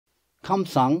Kam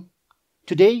Sang.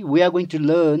 Today we are going to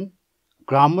learn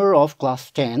grammar of class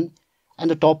 10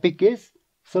 and the topic is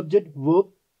subject-verb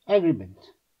agreement.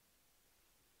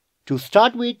 To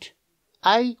start with,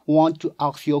 I want to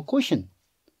ask you a question.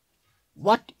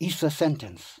 What is a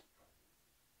sentence?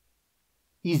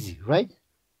 Easy, right?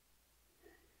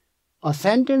 A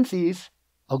sentence is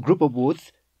a group of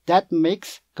words that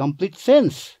makes complete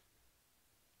sense.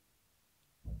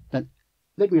 Then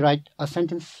let me write a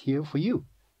sentence here for you.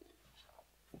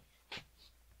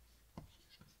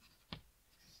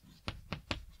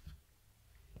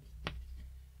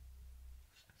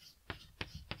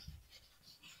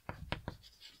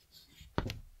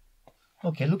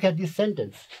 Okay, look at this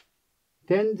sentence.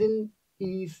 Tenzin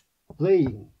is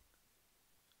playing.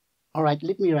 Alright,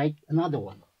 let me write another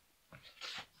one.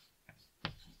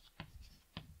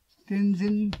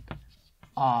 Tenzin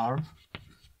are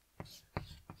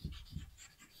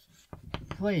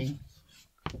playing.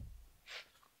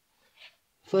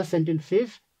 First sentence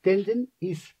says Tenzin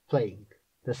is playing.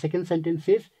 The second sentence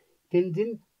says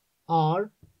Tenzin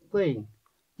are playing.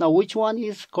 Now which one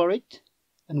is correct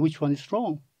and which one is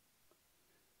wrong?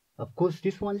 Of course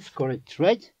this one is correct,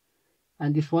 right?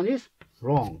 And this one is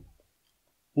wrong.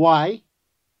 Why?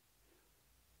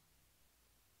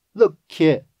 Look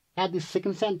here at this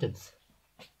second sentence.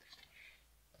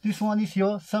 This one is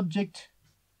your subject.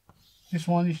 This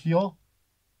one is your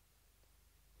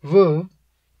verb.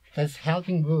 That's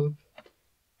helping verb.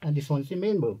 And this one is the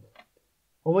main verb.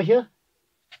 Over here,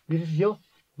 this is your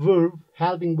verb,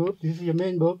 helping verb. This is your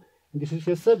main verb. And this is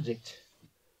your subject.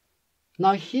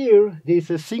 Now here, there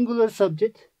is a singular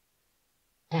subject.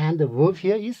 And the verb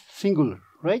here is singular,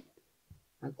 right?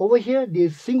 And over here, there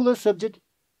is singular subject.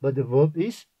 But the verb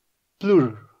is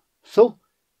plural. So,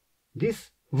 this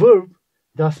verb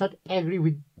does not agree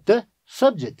with the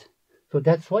subject. So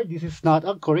that's why this is not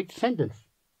a correct sentence.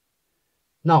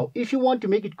 Now, if you want to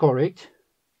make it correct,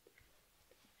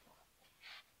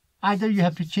 either you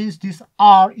have to change this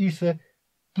are is a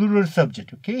plural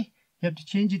subject, okay? You have to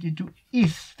change it into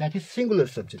is, that is singular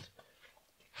subject.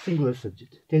 Singular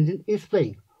subject. Tenzin is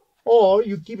playing. Or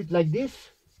you keep it like this,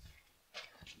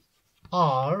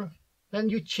 are, then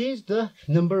you change the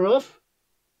number of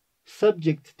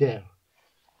subject there.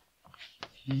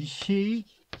 He, she,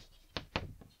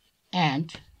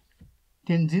 and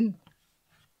Tenzin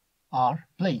are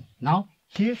playing. Now,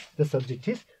 here the subject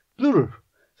is plural.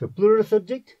 So, plural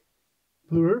subject,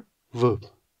 plural verb.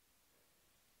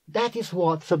 That is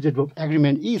what subject-verb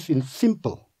agreement is in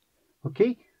simple.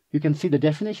 Okay? You can see the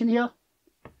definition here.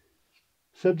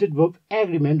 Subject-verb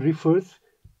agreement refers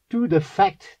to the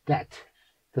fact that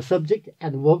the subject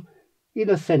and verb in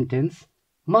a sentence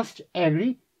must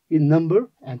agree in number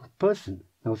and person.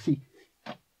 Now see,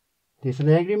 there's an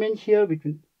agreement here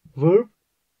between verb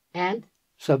and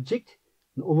subject.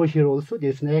 And over here also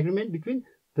there's an agreement between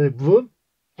the verb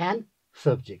and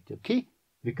subject. Okay?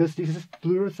 Because this is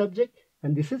plural subject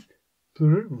and this is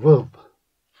plural verb.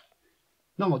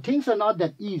 Now things are not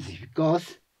that easy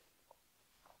because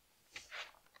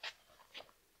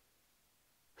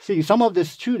see, some of the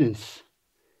students,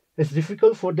 it's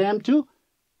difficult for them to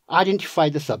identify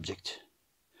the subject.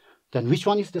 Then which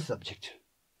one is the subject?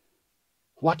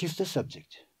 What is the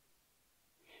subject?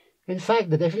 In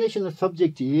fact, the definition of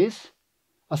subject is,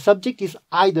 a subject is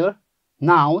either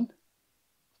noun,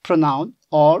 pronoun,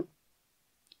 or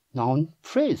noun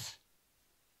phrase.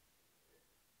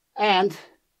 And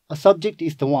a subject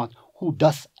is the one who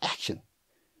does action.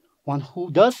 One who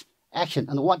does action.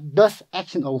 And what does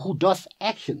action or who does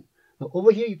action? Now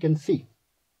over here you can see,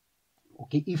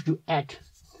 okay, if you add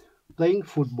playing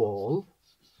football.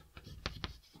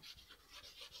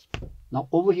 Now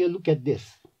over here look at this.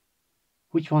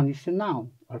 Which one is a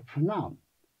noun or pronoun?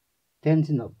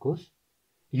 Tenzin, of course.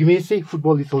 You may say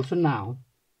football is also noun.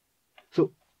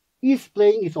 So is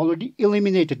playing is already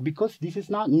eliminated because this is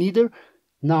not neither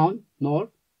noun nor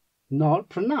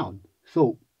pronoun.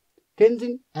 So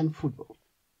Tenzin and football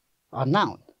are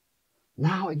noun.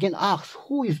 Now again ask,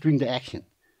 who is doing the action?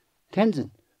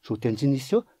 Tenzin. So Tenzin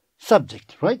is your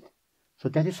subject, right? So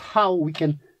that is how we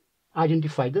can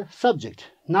identify the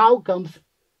subject. Now comes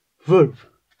verb.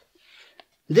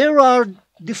 There are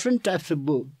different types of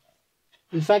verb.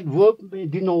 In fact, verb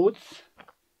denotes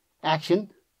action,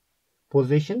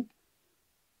 possession,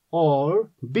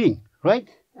 or being, right?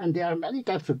 And there are many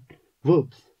types of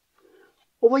verbs.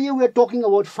 Over here we are talking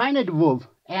about finite verb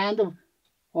and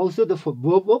also the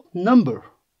verb of number,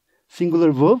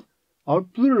 singular verb or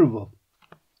plural verb.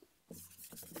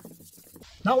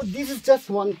 Now this is just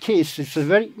one case. It's a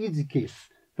very easy case,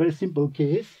 very simple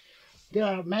case. There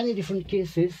are many different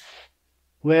cases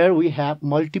where we have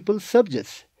multiple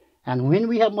subjects And when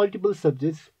we have multiple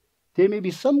subjects, there may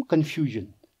be some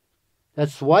confusion.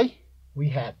 That's why we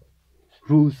have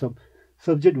rules of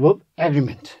subject-verb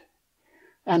agreement.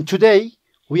 And today,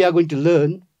 we are going to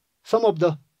learn some of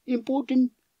the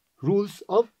important rules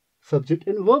of subject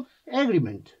and verb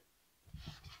agreement.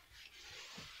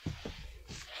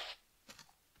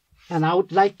 And I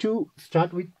would like to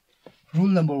start with rule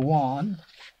number 1.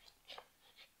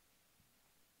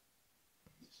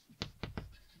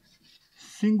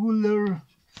 Singular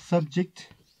subject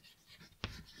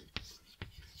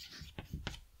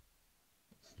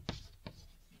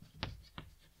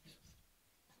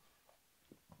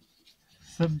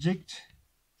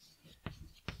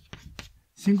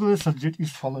singular subject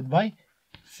is followed by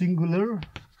singular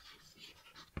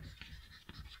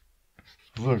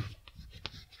verb.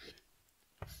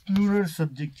 Plural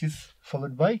subject is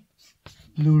followed by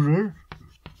plural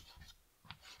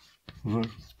verb.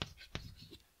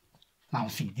 Now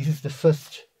see, this is the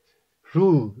first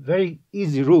rule, very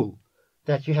easy rule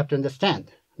that you have to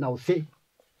understand. Now say,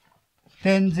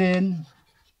 Tenzin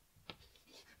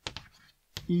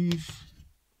is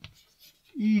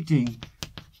eating,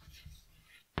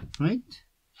 right?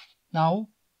 Now,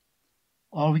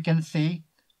 or we can say,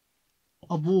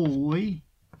 a boy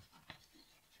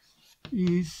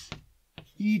is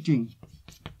eating.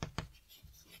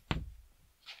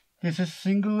 This is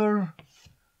singular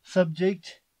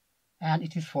subject and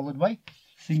it is followed by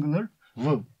singular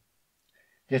verb.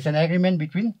 There's an agreement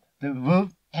between the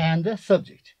verb and the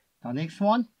subject. Now next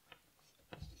one,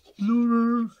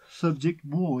 plural subject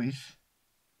boys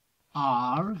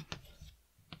are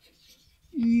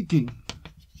eating.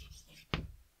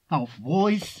 Now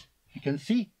boys, you can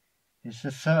see, it's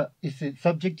a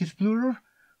subject is plural,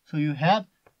 so you have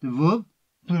the verb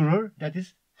plural that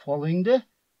is following the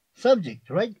subject,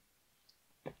 right?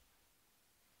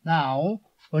 Now,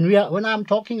 when I'm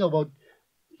talking about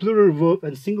plural verb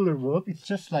and singular verb, it's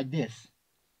just like this.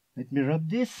 Let me rub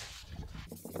this.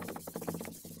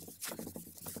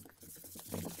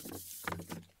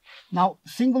 Now,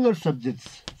 singular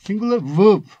subjects, singular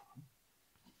verb.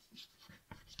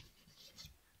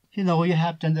 You know, you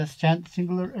have to understand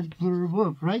singular and plural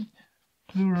verb, right?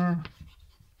 Plural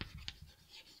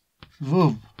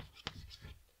verb.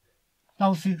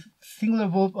 Now, singular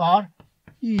verb are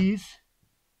is,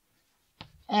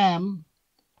 am,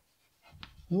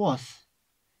 was,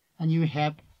 and you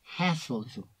have has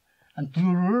also. And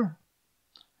plural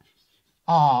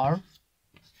are,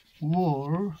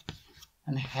 were,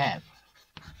 and have.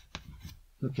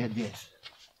 Look at this.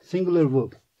 Singular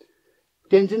verb.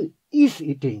 Tenzin is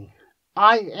eating.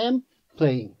 I am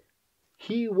playing.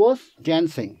 He was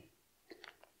dancing.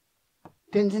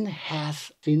 Tenzin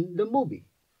has seen the movie.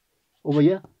 Over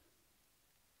here,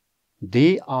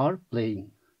 they are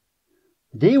playing.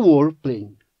 They were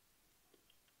playing.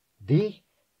 They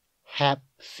have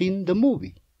seen the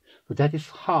movie. So that is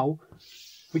how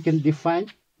we can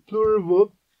define plural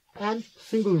verb and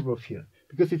singular verb here,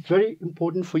 because it's very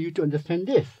important for you to understand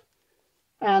this.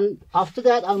 And after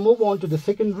that, I'll move on to the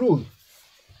second rule.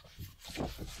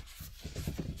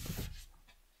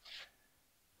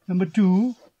 Number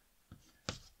 2,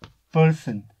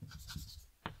 person.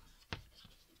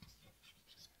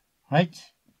 Right?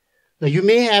 Now you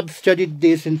may have studied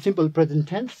this in simple present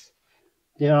tense.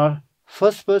 There are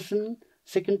first person,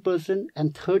 second person,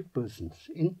 and third persons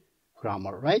in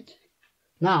grammar, right?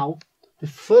 Now, the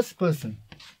first person,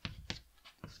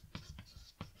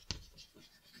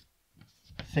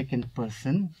 second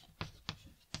person,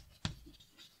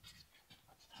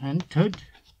 and third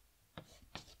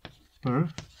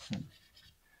person.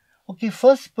 Okay,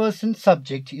 first person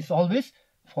subject is always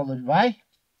followed by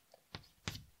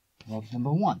verb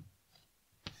number 1.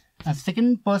 And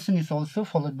second person is also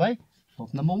followed by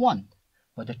verb number 1.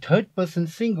 But the third person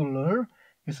singular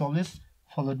is always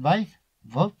followed by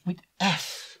verb with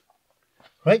S.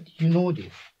 Right? You know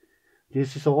this.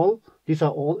 These are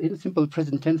all in simple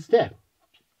present tense there.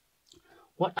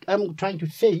 What I'm trying to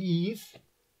say is,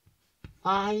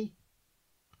 I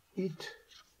eat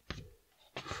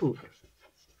food.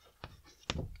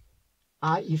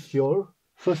 I is your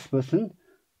first person,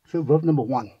 so verb number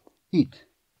 1, eat.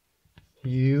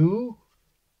 You,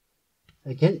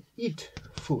 again, eat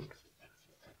food.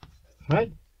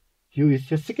 Right? You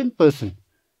is your second person.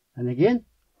 And again,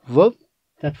 verb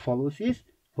that follows is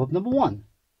verb number 1.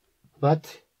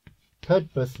 But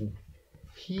third person,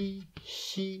 he,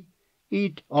 she,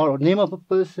 it, or name of a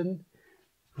person,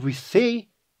 we say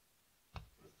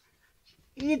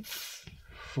eats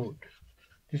food.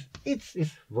 This eats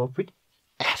is verb with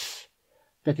S.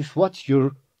 That is what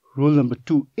your rule number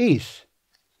 2 is.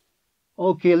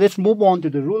 Okay, let's move on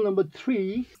to the rule number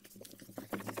 3.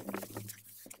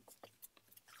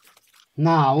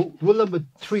 Now, rule number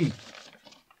 3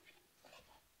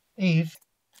 is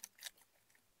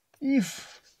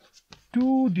if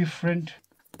two different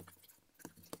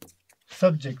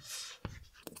subjects,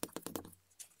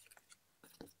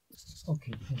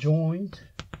 okay, joined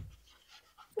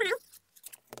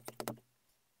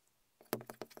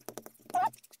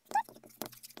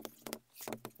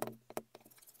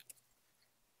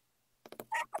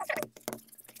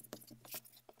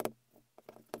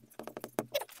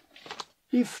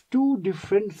if two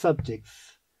different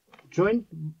subjects joined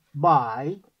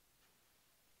by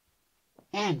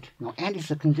and, now and is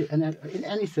a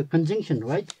conjunction,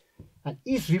 right? And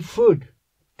is referred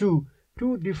to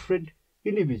two different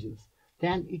individuals,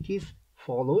 then it is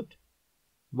followed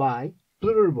by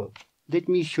plural verb. Let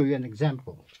me show you an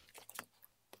example.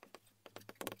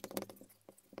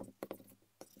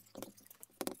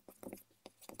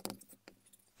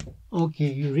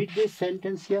 Okay, you read this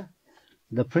sentence here.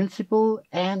 The principal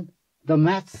and the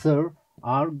math sir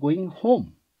are going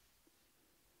home.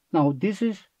 Now this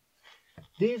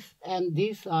and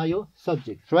these are your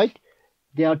subjects, right?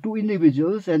 They are two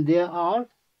individuals and they are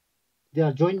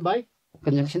joined by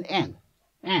conjunction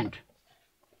and.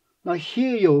 Now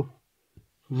here your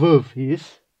verb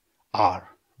is are,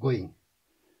 going,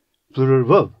 plural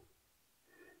verb,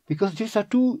 because these are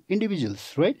two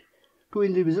individuals, right? Two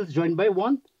individuals joined by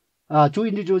two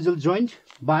individuals joined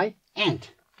by and.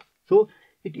 So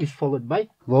it is followed by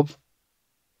verb,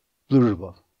 plural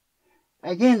verb.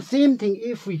 Again, same thing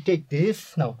if we take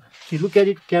this. Now, see, look at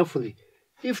it carefully.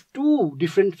 If two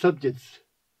different subjects,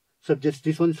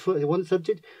 this one is one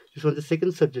subject, this one is the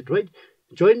second subject, right?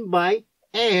 Joined by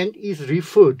and is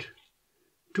referred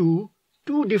to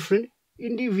two different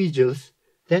individuals,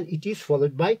 then it is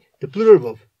followed by the plural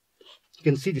verb. You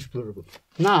can see this plural verb.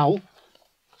 Now,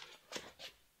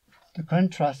 the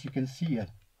contrast you can see here.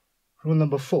 Rule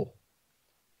number 4.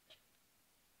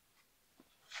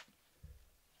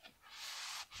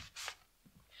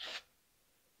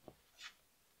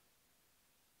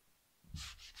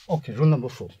 Okay, rule number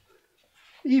 4.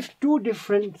 If two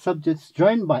different subjects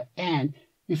joined by and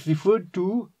is referred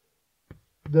to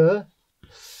the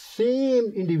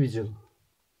same individual,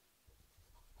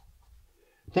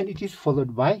 then it is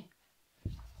followed by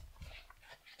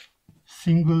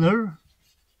singular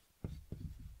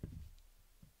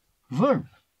verb.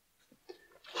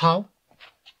 How?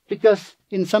 Because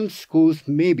in some schools,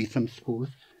 maybe some schools,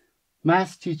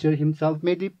 math teacher himself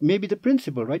may be the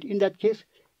principal, right? In that case,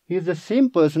 he is the same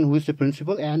person who is the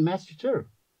principal and math teacher.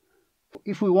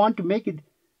 If we want to make it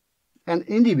an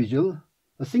individual,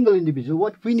 a single individual,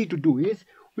 what we need to do is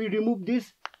we remove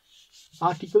this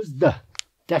article, the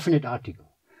definite article.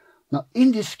 Now,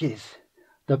 in this case,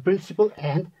 the principal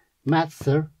and math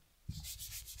sir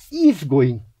is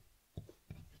going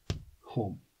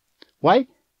home. Why?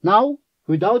 Now,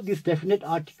 without this definite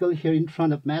article here in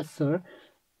front of math sir,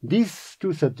 these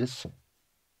two subjects,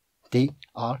 they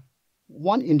are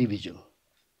one individual.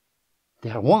 They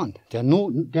are one. They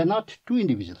are not two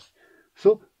individuals.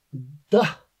 So the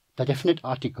definite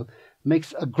article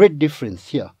makes a great difference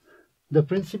here. The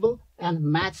principal and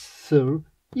math sir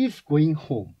is going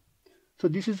home. So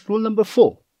this is rule number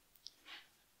 4.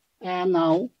 And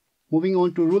now moving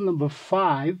on to rule number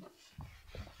 5.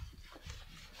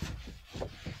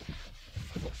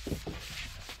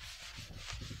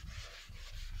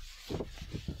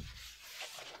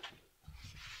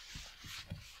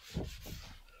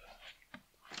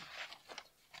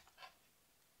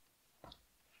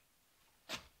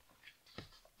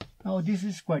 Now this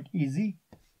is quite easy.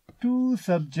 Two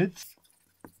subjects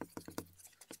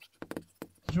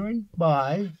joined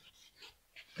by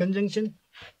conjunction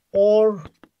or,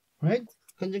 right?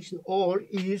 Conjunction or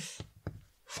is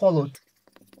followed.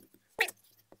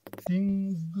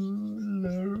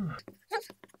 Singular.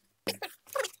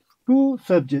 Two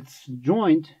subjects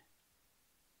joined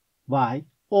by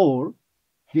or,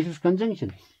 this is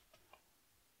conjunction,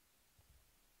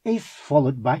 is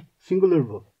followed by singular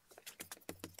verb.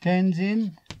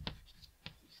 Tenzin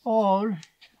or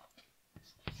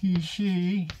he,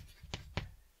 she,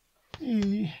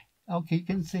 okay, you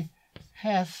can say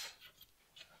has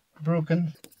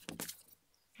broken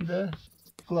the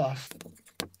glass.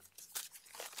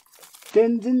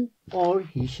 Tenzin or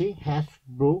he, she has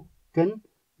broken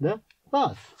the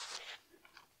glass.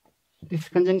 This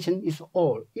conjunction is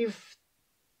or. If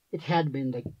it had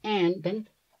been like and, then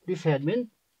this had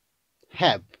been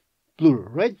have, plural,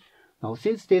 right? Now,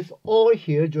 since there's or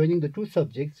here joining the two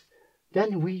subjects,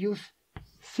 then we use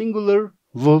singular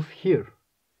verb here.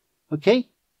 Okay?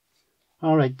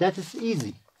 All right, that is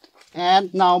easy.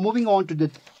 And now moving on to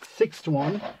the sixth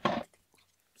one.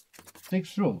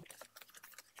 Sixth rule.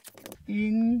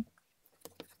 In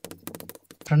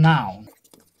pronoun.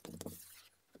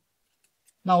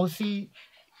 Now see,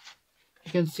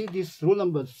 you can see this rule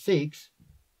number 6.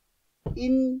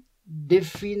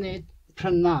 Indefinite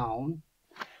pronoun.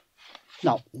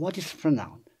 Now, what is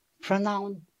pronoun?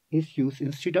 Pronoun is used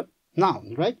instead of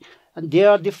noun, right? And there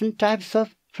are different types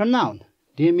of pronoun.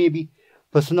 There may be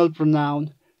personal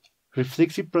pronoun,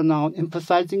 reflexive pronoun,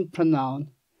 emphasizing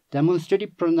pronoun,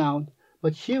 demonstrative pronoun.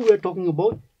 But here we are talking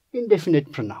about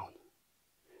indefinite pronoun.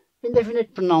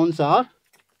 Indefinite pronouns are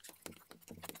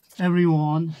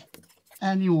everyone,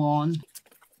 anyone,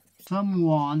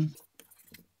 someone,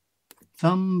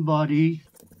 somebody,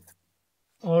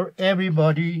 or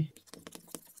everybody.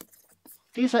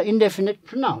 These are indefinite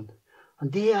pronouns,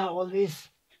 and they are always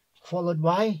followed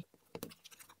by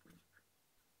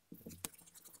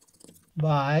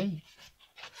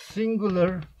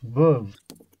singular verb.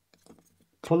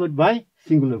 Followed by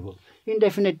singular verb.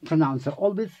 Indefinite pronouns are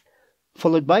always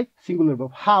followed by singular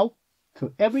verb. How?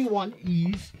 So everyone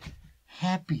is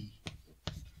happy.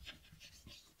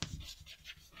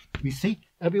 We say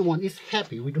everyone is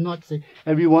happy. We do not say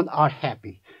everyone are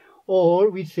happy. Or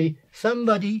we say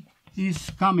somebody is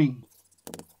coming.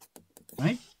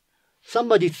 Right?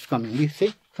 Somebody is coming. We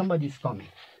say somebody is coming.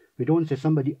 We don't say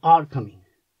somebody are coming.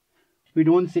 We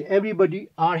don't say everybody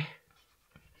are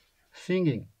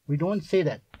singing. We don't say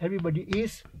that. Everybody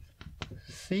is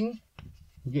singing.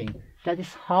 That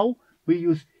is how we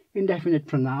use indefinite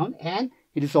pronoun, and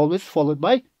it is always followed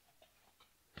by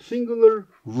singular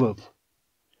verb.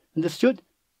 Understood?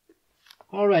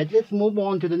 Alright, let's move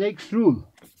on to the next rule.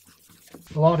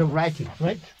 A lot of writing,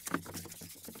 right?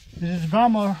 This is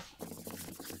grammar.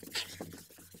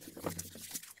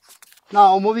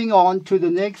 Now moving on to the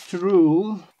next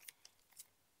rule.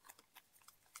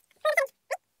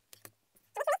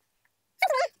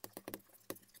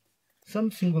 Some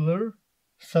singular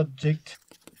subject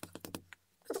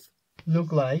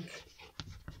look like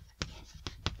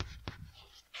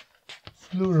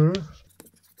plural,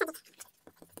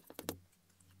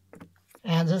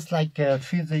 and just like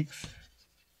physics,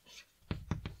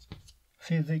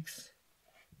 you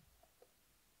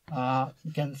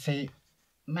can say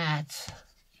maths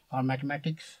or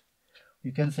mathematics,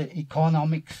 you can say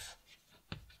economics.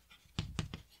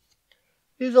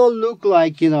 These all look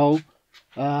like, they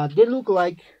look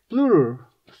like plural.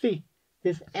 See,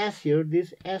 this S here,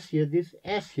 this S here, this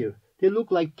S here. They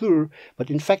look like plural, but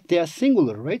in fact they are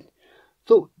singular, right?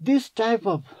 So this type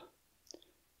of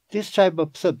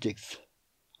subjects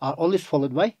are always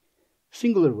followed by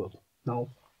singular verb.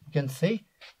 Now you can say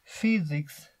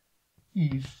physics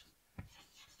is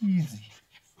easy.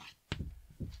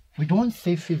 We don't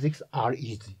say physics are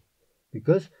easy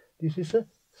because this is a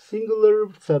singular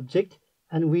subject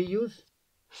and we use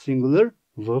singular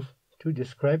verb to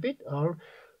describe it or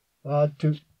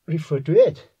to refer to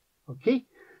it. Okay?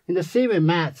 In the same way,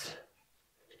 maths.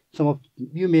 Some of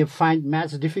you may find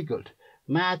maths difficult.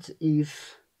 Maths is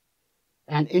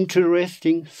an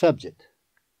interesting subject.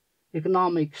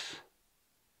 Economics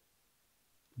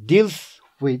deals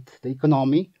with the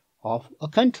economy of a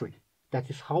country. That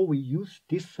is how we use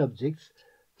these subjects.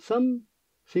 Some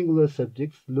singular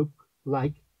subjects look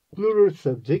like plural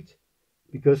subjects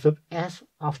because of S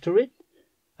after it,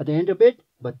 at the end of it,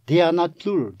 but they are not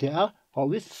plural. They are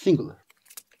always singular.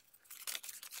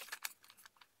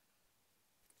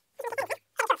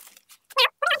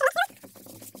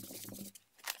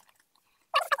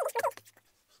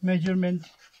 Measurement.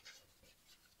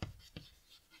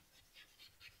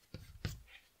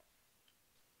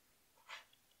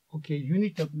 Okay,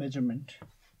 unit of measurement.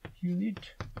 Unit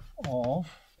of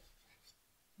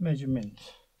measurement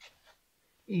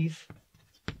is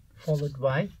followed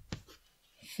by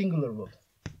singular verb.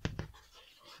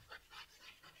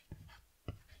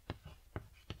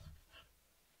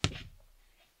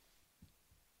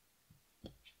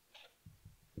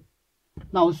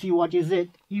 Now see what is it.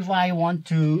 If I want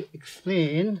to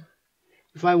explain,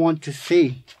 if I want to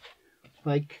say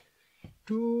like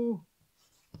 2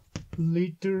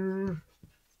 liter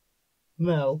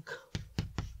milk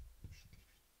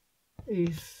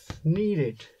is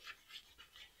needed.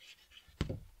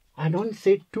 I don't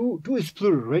say 2 is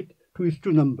plural, right? 2 is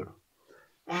 2 number.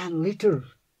 And liter,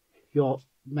 your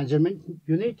measurement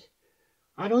unit.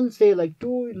 I don't say like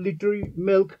 2 liter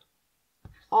milk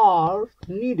are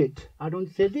needed. I don't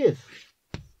say this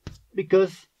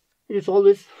because it is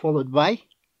always followed by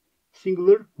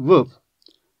singular verb.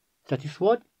 That is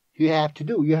what you have to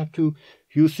do. You have to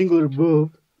use singular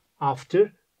verb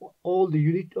after all the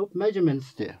unit of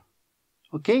measurements there.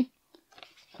 Okay,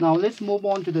 now let's move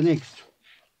on to the next.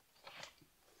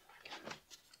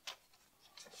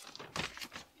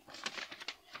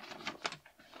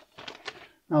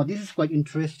 Now this is quite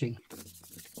interesting.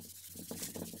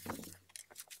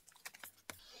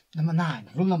 Number 9,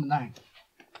 rule number 9.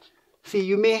 See,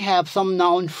 you may have some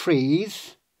noun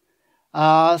phrase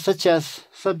such as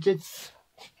subjects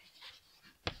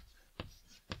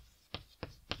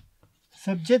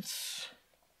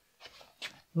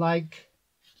like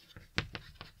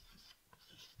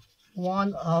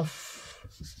one of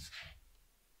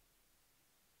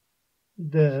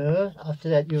the, after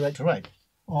that you write right,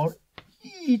 or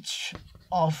each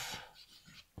of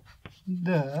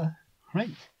the, right?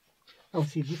 Oh,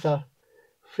 see, these are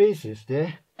phrases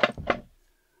there.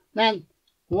 Then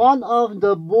one of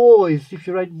the boys, if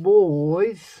you write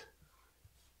boys,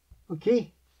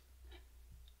 okay,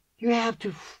 you have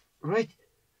to write,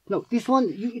 no, this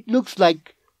one, it looks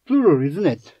like plural, isn't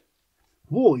it?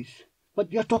 Boys,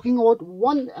 but you're talking about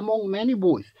one among many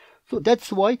boys. So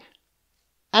that's why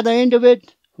at the end of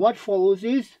it, what follows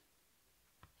is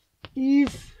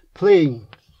playing.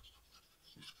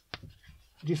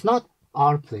 It is not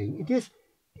are playing, it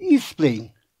is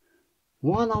playing.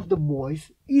 One of the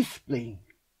boys is playing.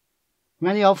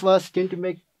 Many of us tend to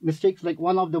make mistakes like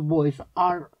one of the boys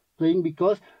are playing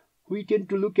because we tend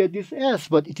to look at this as,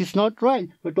 but it is not right.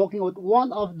 We're talking about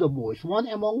one of the boys, one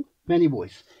among many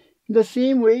boys. In the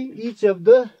same way, each of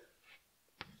the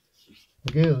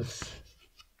girls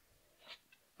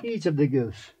is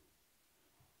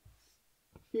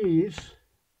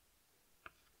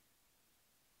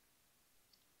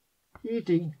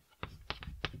eating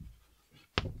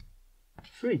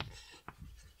sweets.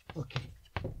 Okay.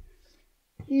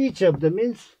 Each of them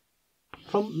means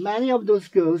from many of those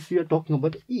girls we are talking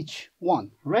about each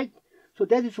one, right? So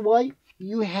that is why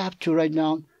you have to write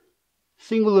down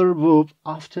singular verb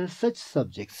after such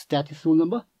subjects. That is rule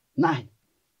number 9.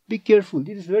 Be careful,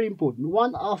 this is very important.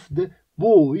 One of the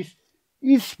boys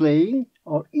is playing,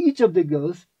 or each of the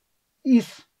girls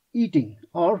is eating,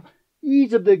 or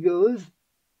each of the girls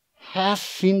has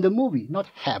seen the movie, not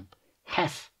have,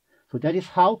 has. So that is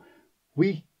how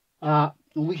we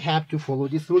have to follow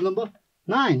this rule number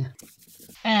 9.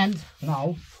 And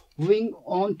now moving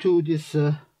on to this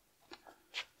rule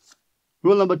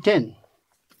number 10.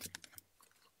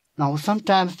 Now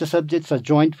sometimes the subjects are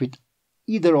joined with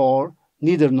either or,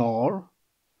 neither nor,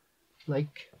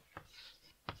 like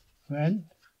when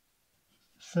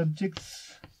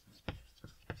subjects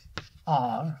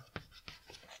are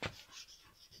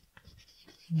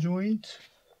joined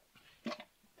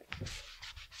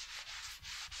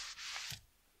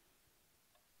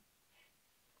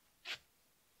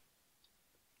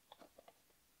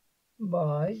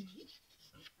by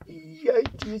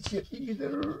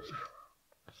either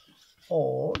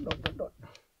or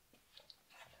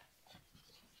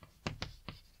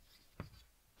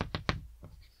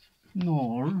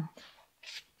nor.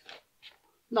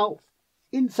 Now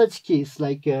in such case,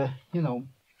 like I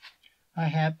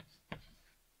have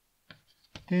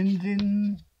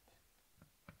Tenzin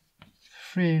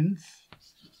friends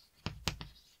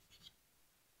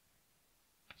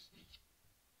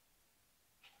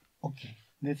okay,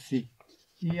 let's see,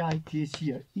 EITH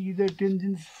here, either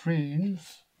Tenzin's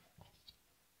friends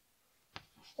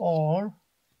or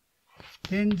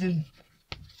Tenzin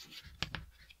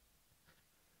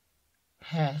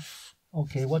has,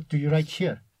 okay, what do you write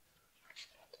here?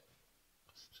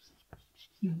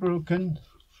 Broken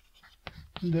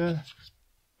the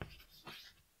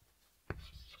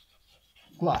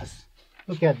glass.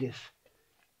 Look at this.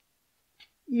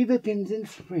 Either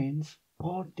Tenzin's friends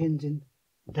or Tenzin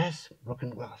dash broken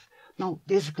glass. Now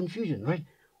there's a confusion, right?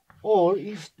 Or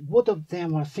if both of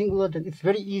them are singular, then it's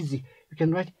very easy. You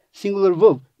can write singular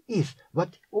verb is.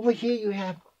 But over here you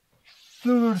have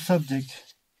plural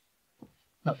subject.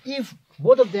 Now if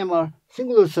both of them are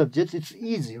singular subjects, it's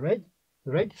easy, right?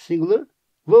 Right? Singular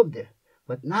verb there.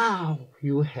 But now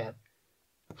you have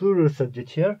plural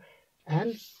subject here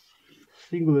and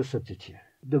singular subject here.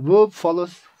 The verb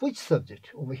follows which subject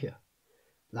over here?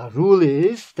 Now rule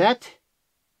is that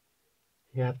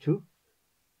you have to,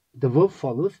 the verb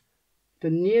follows the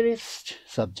nearest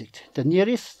subject, the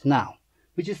nearest noun.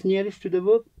 Which is nearest to the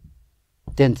verb?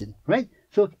 Tenzin, right?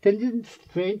 So Tenzin's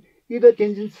friend, either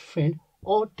Tenzin's friend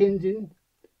or Tenzin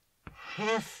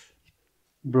has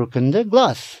broken the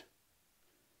glass.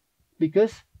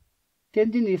 Because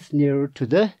Tenzin is nearer to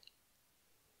the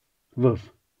verb.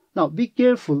 Now be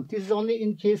careful, this is only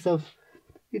in case of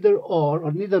either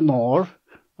or neither nor,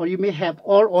 or you may have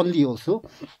or only also.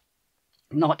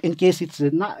 Not in case it's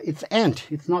not, it's and,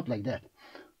 it's not like that.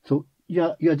 So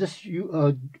you're just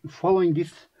following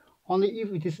this only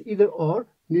if it is either or,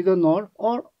 neither nor,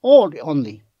 or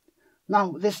only.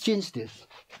 Now let's change this.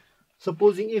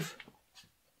 Supposing if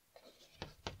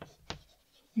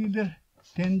either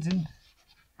Tenzin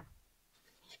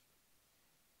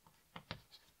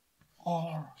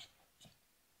or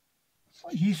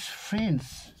his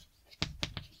friends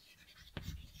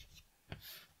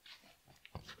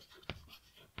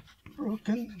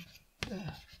broken the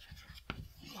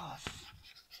glass.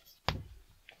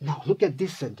 Now look at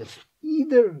this sentence.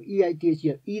 Either EITH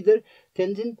here, either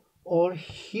Tenzin or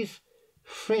his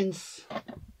friends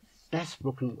that's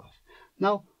broken glass.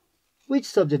 Now which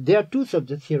subject? There are two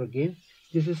subjects here again.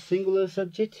 This is singular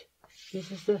subject.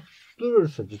 This is the plural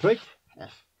subject, right?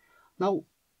 Yes. Now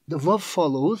the verb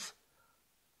follows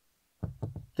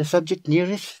the subject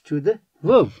nearest to the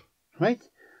verb, right?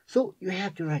 So you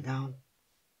have to write down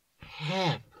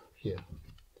have here.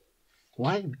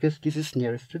 Why? Because this is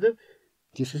nearest to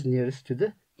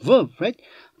the verb, right?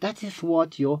 That is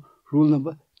what your rule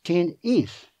number 10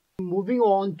 is. Moving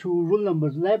on to rule number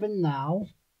 11 now.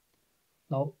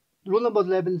 Now rule number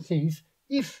 11 says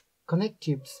if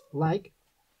connectives like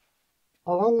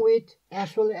along with,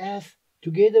 as well as,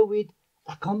 together with,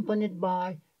 accompanied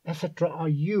by, etc. are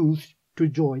used to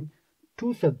join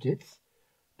two subjects,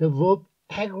 the verb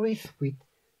agrees with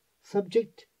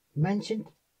subject mentioned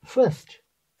first.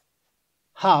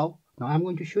 How? Now I'm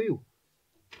going to show you.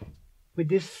 With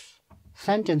this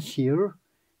sentence here,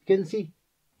 you can see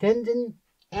Tenzin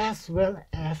as well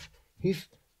as his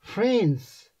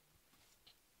friends.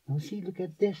 Now see, look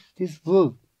at this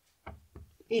verb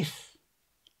is,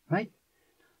 right?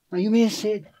 Now you may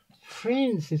say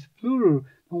friends is plural.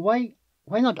 Now why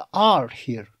not are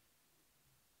here?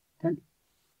 Then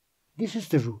this is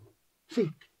the rule. See,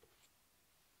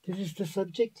 this is the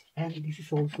subject and this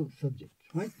is also the subject,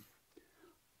 right?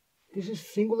 This is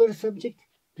singular subject,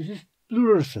 this is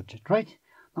plural subject, right?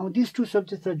 Now these two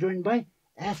subjects are joined by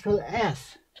as well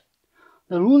as.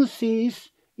 The rule says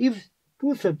if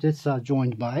two subjects are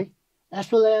joined by,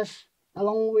 as well as,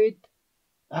 along with,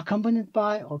 accompanied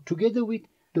by, or together with,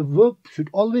 the verb should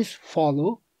always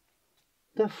follow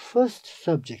the first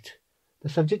subject, the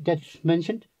subject that's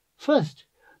mentioned first.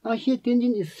 Now here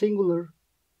Tenzin is singular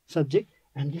subject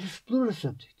and this is plural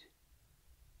subject.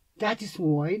 That is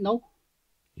why now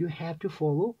you have to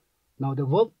follow, now the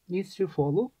verb needs to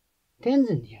follow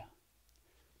Tenzin here.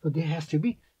 So there has to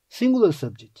be singular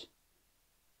subject.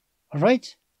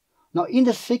 Alright? Now in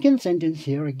the second sentence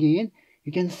here again,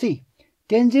 you can see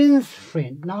Tenzin's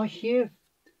friend. Now here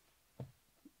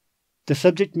the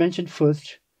subject mentioned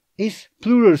first is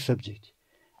plural subject,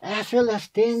 as well as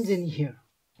Tenzin here.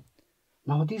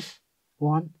 Now this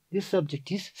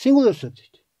subject is singular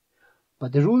subject.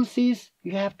 But the rule says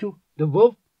you have to, the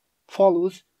verb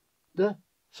follows the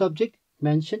subject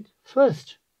mentioned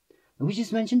first. Which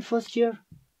is mentioned first here?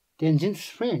 Tenzin's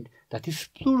friend. That is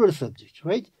plural subject,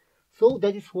 right? So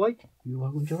that is why you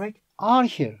are going to write are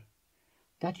here.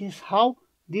 That is how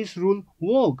this rule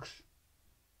works.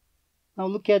 Now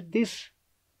look at this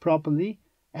properly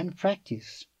and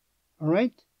practice.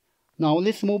 Alright? Now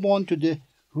let's move on to the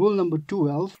rule number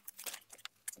 12.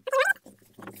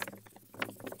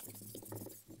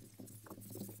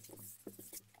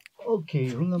 Okay,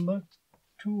 rule number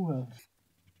 12.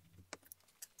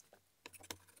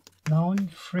 Noun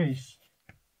phrase.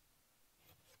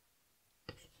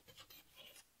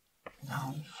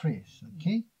 Noun phrase,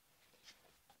 okay?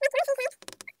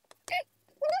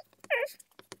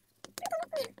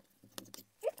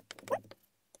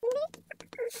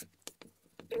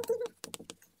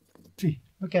 See,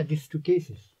 look at these two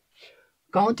cases.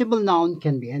 Countable noun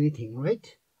can be anything, right?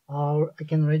 Or I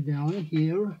can write down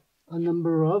here a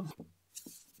number of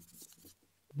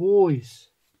boys.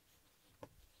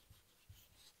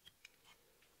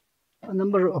 A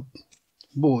number of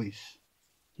boys.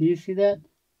 Do you see that?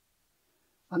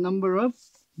 A number of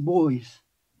boys.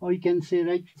 Or you can say,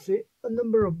 right, say a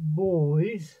number of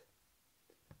boys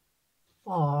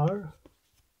are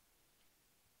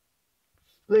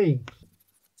playing.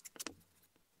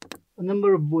 A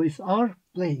number of boys are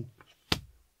playing.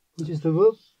 Which is the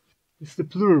verb? It's the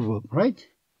plural verb, right?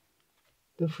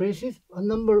 The phrase is a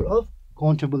number of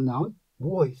countable noun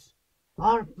boys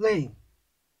are playing.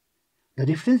 The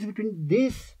difference between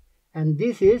this and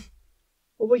this is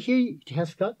over here it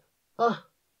has got a,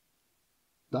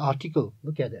 the article.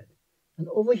 Look at that. And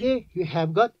over here you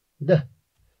have got the.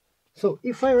 So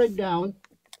if I write down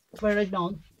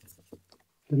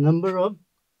the number of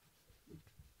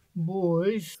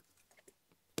boys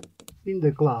in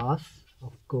the class,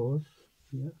 of course,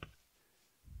 yeah,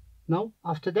 Now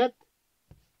after that,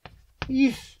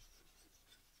 is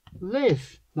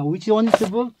less. Now which one is the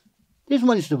verb? This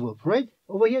one is the verb, right?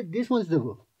 Over here, this one is the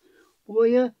verb. Over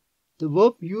here, the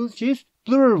verb used is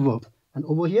plural verb. And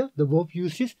over here, the verb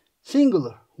used is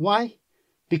singular. Why?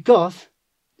 Because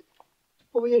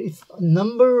over here, it's a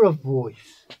number of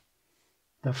boys.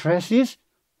 The phrase is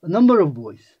a number of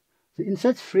boys. So in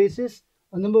such phrases,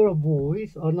 a number of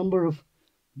boys or number of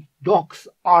dogs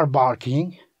are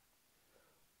barking.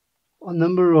 A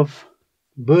number of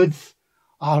birds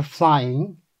are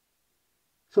flying.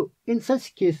 So in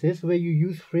such cases where you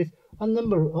use phrase a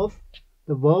number of,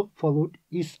 the verb followed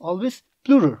is always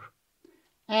plural.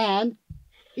 And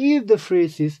if the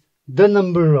phrase is the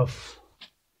number of,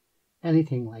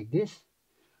 anything like this,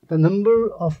 the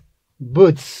number of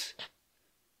birds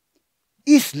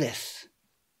is less,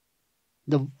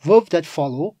 the verb that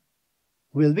follow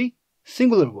will be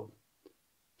singular verb.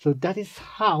 So that is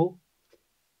how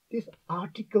this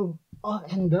article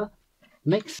and the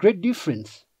makes great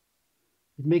difference.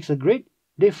 It makes a great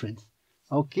difference.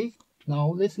 Okay, now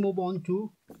let's move on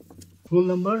to rule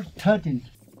number 13.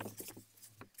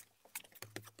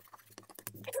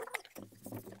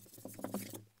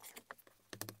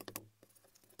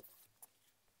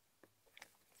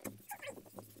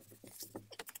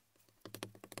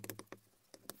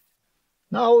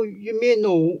 Now you may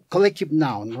know collective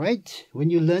noun, right? When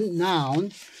you learn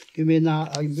noun, you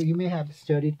may have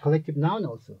studied collective noun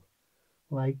also,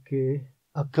 like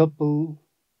a couple,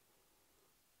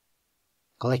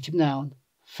 collective noun,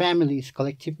 families,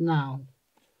 collective noun.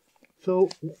 So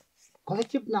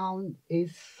collective noun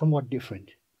is somewhat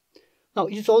different. Now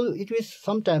it is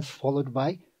sometimes followed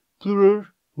by plural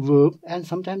verb and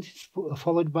sometimes it's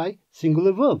followed by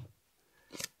singular verb.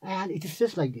 And it is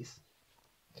just like this.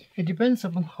 It depends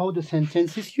upon how the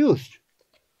sentence is used.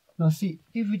 Now see,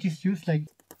 if it is used like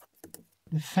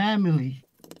the family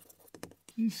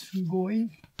is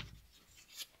going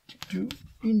to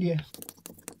India.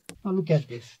 Now look at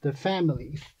this. The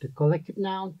family is the collective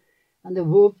noun and the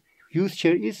verb used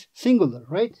here is singular,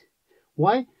 right?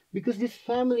 Why? Because this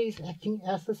family is acting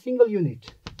as a single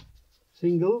unit.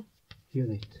 Single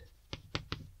unit.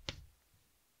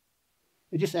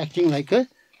 It is acting like a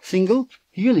single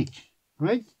unit,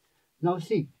 right? Now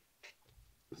see,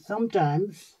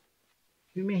 sometimes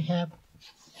you may have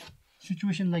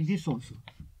situation like this also.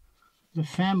 The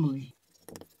family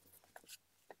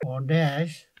or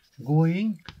dash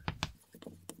going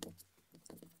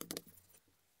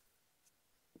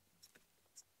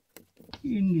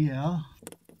India.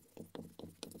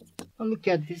 Now look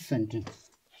at this sentence.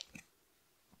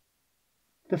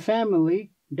 The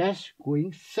family dash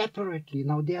going separately.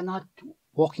 Now they are not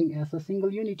walking as a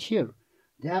single unit here.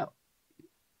 They are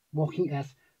walking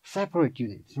as separate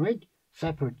units, right?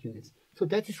 Separate units. So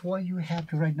that is why you have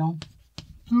to write down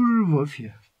plural verb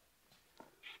here.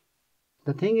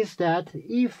 The thing is that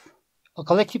if a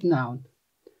collective noun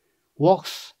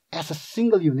walks as a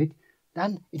single unit,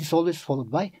 then it is always followed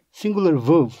by singular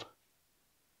verb.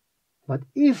 But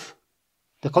if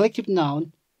the collective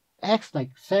noun acts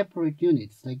like separate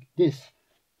units, like this,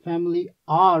 family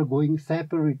are going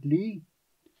separately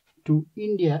to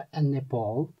India and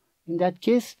Nepal, in that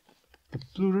case, the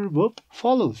plural verb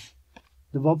follows.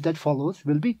 The verb that follows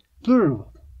will be plural verb.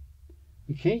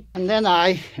 Okay, and then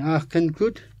I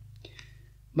conclude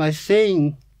by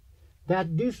saying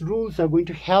that these rules are going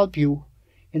to help you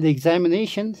in the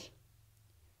examinations,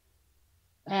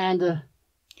 and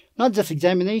not just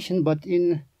examination, but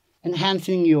in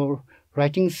enhancing your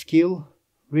writing skill,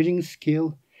 reading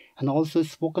skill, and also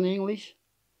spoken English.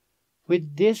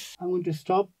 With this, I'm going to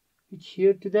stop it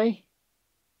here today.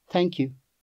 Thank you.